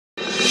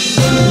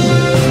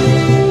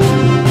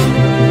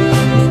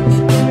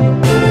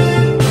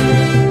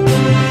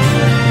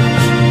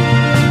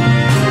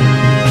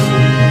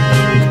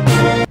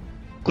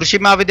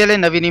कृषी महाविद्यालय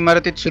नवीन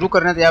इमारतीत सुरू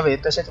करण्यात यावे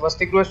तसेच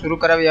वसतिगृह सुरू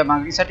करावे या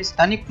मागणीसाठी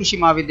स्थानिक कृषी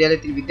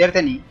महाविद्यालयातील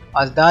विद्यार्थ्यांनी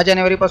आज 10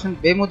 जानेवारीपासून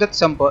बेमुदत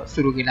संप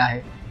सुरू केला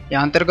आहे।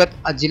 या अंतर्गत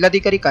आज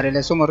जिल्हाधिकारी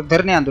कार्यालयासमोर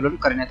धरणे आंदोलन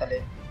करण्यात आले।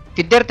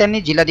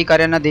 विद्यार्थ्यांनी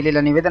जिल्हाधिकाऱ्यांना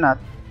दिलेल्या निवेदनात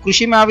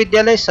कृषी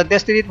महाविद्यालय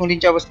सद्यस्थितीत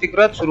मुलींच्या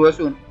वसतिगृहात सुरू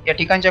असून या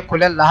ठिकाणच्या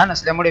खोल्या लहान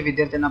असल्यामुळे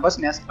विद्यार्थ्यांना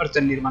बसण्यास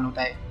अडचण निर्माण होत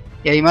आहे।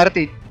 या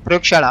इमारतीत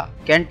प्रयोगशाळा,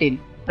 कॅन्टीन,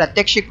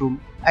 प्रात्यक्षिक रूम,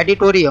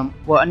 ऑडिटोरियम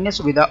व अन्य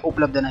सुविधा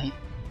उपलब्ध नाहीत।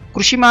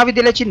 कृषी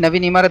महाविद्यालयाची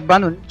नवीन इमारत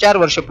बांधून 4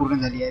 वर्ष पूर्ण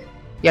झाली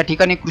आहेत। या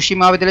ठिकाणी कृषी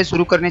महाविद्यालय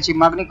सुरू करण्याची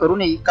मागणी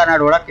करूनही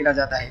कानाडोळा केला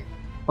जात आहे।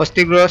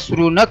 वसतिगृह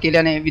सुरू न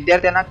केल्याने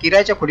विद्यार्थ्यांना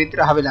किरायाच्या खोलीत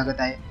राहावे लागत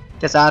आहे,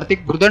 त्याचा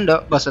आर्थिक भुर्दंड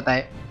बसत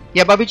आहे।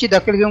 या बाबीची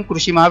दखल घेऊन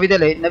कृषी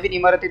महाविद्यालय नवीन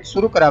इमारतीत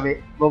सुरू करावे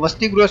व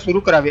वसतिगृह सुरू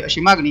करावे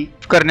अशी मागणी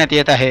करण्यात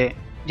येत आहे।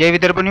 जय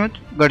विदर्भ न्यूज,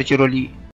 गडचिरोली।